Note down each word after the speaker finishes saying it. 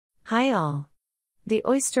Hi all. The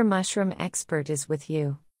oyster mushroom expert is with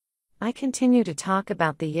you. I continue to talk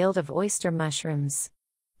about the yield of oyster mushrooms.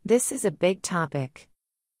 This is a big topic.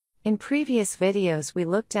 In previous videos we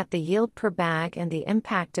looked at the yield per bag and the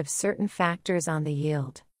impact of certain factors on the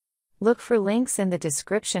yield. Look for links in the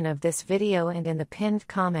description of this video and in the pinned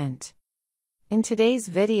comment. In today's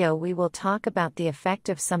video we will talk about the effect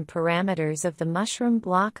of some parameters of the mushroom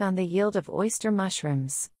block on the yield of oyster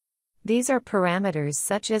mushrooms. These are parameters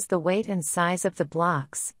such as the weight and size of the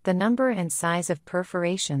blocks, the number and size of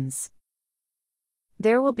perforations.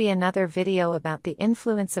 There will be another video about the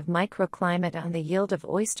influence of microclimate on the yield of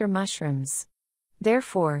oyster mushrooms.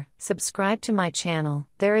 Therefore, subscribe to my channel,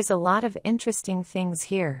 there is a lot of interesting things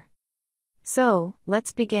here. So,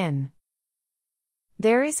 let's begin.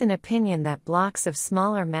 There is an opinion that blocks of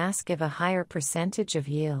smaller mass give a higher percentage of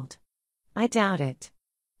yield. I doubt it.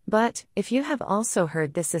 But, if you have also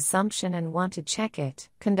heard this assumption and want to check it,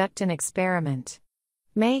 conduct an experiment.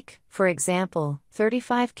 Make, for example,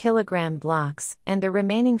 35 kg blocks, and the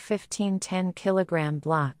remaining 15 10 kg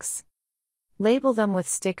blocks. Label them with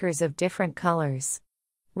stickers of different colors.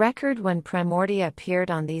 Record when primordia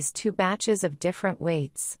appeared on these two batches of different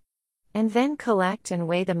weights. And then collect and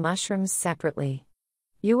weigh the mushrooms separately.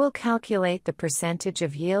 You will calculate the percentage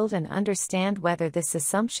of yield and understand whether this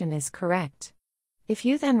assumption is correct. If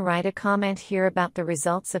you then write a comment here about the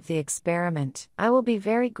results of the experiment, I will be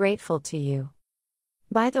very grateful to you.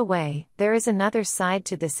 By the way, there is another side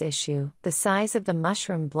to this issue, the size of the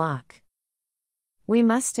mushroom block. We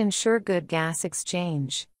must ensure good gas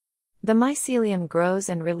exchange. The mycelium grows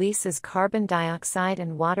and releases carbon dioxide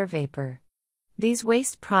and water vapor. These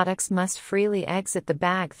waste products must freely exit the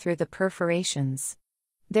bag through the perforations.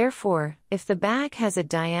 Therefore, if the bag has a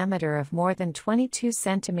diameter of more than 22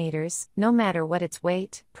 centimeters, no matter what its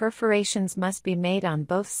weight, perforations must be made on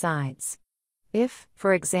both sides. If,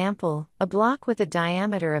 for example, a block with a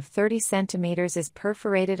diameter of 30 centimeters is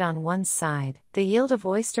perforated on one side, the yield of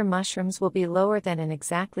oyster mushrooms will be lower than in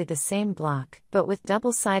exactly the same block, but with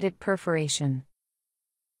double-sided perforation.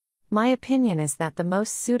 My opinion is that the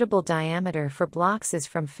most suitable diameter for blocks is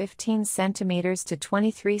from 15 centimeters to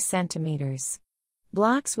 23 centimeters.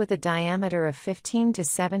 Blocks with a diameter of 15 to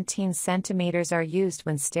 17 centimeters are used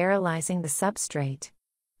when sterilizing the substrate.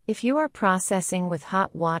 If you are processing with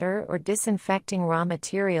hot water or disinfecting raw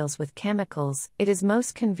materials with chemicals, it is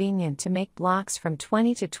most convenient to make blocks from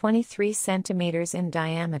 20 to 23 centimeters in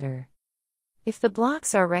diameter. If the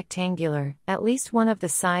blocks are rectangular, at least one of the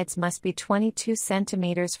sides must be 22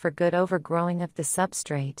 centimeters for good overgrowing of the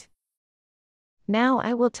substrate. Now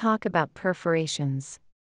I will talk about perforations.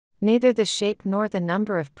 Neither the shape nor the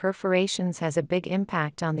number of perforations has a big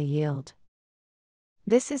impact on the yield.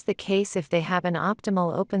 This is the case if they have an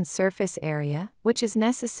optimal open surface area, which is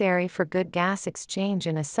necessary for good gas exchange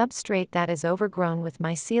in a substrate that is overgrown with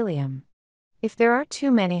mycelium. If there are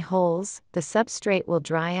too many holes, the substrate will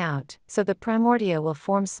dry out, so the primordia will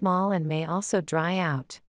form small and may also dry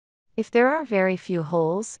out. If there are very few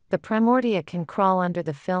holes, the primordia can crawl under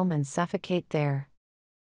the film and suffocate there.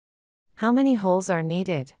 How many holes are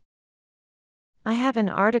needed? I have an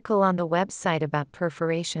article on the website about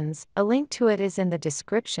perforations, a link to it is in the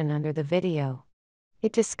description under the video.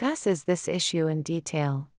 It discusses this issue in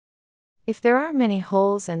detail. If there are many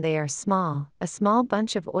holes and they are small, a small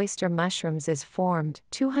bunch of oyster mushrooms is formed,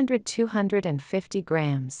 200–250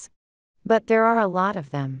 grams. But there are a lot of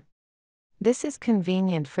them. This is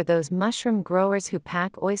convenient for those mushroom growers who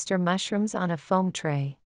pack oyster mushrooms on a foam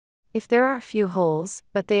tray. If there are few holes,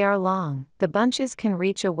 but they are long, the bunches can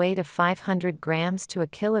reach a weight of 500 grams to a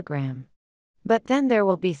kilogram. But then there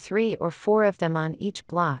will be 3 or 4 of them on each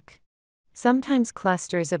block. Sometimes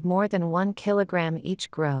clusters of more than 1 kilogram each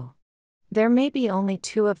grow. There may be only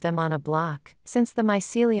 2 of them on a block, since the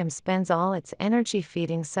mycelium spends all its energy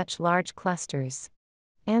feeding such large clusters.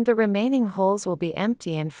 And the remaining holes will be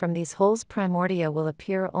empty, and from these holes primordia will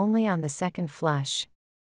appear only on the second flush.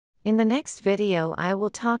 In the next video I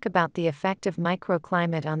will talk about the effect of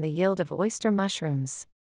microclimate on the yield of oyster mushrooms.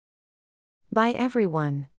 Bye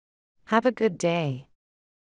everyone. Have a good day.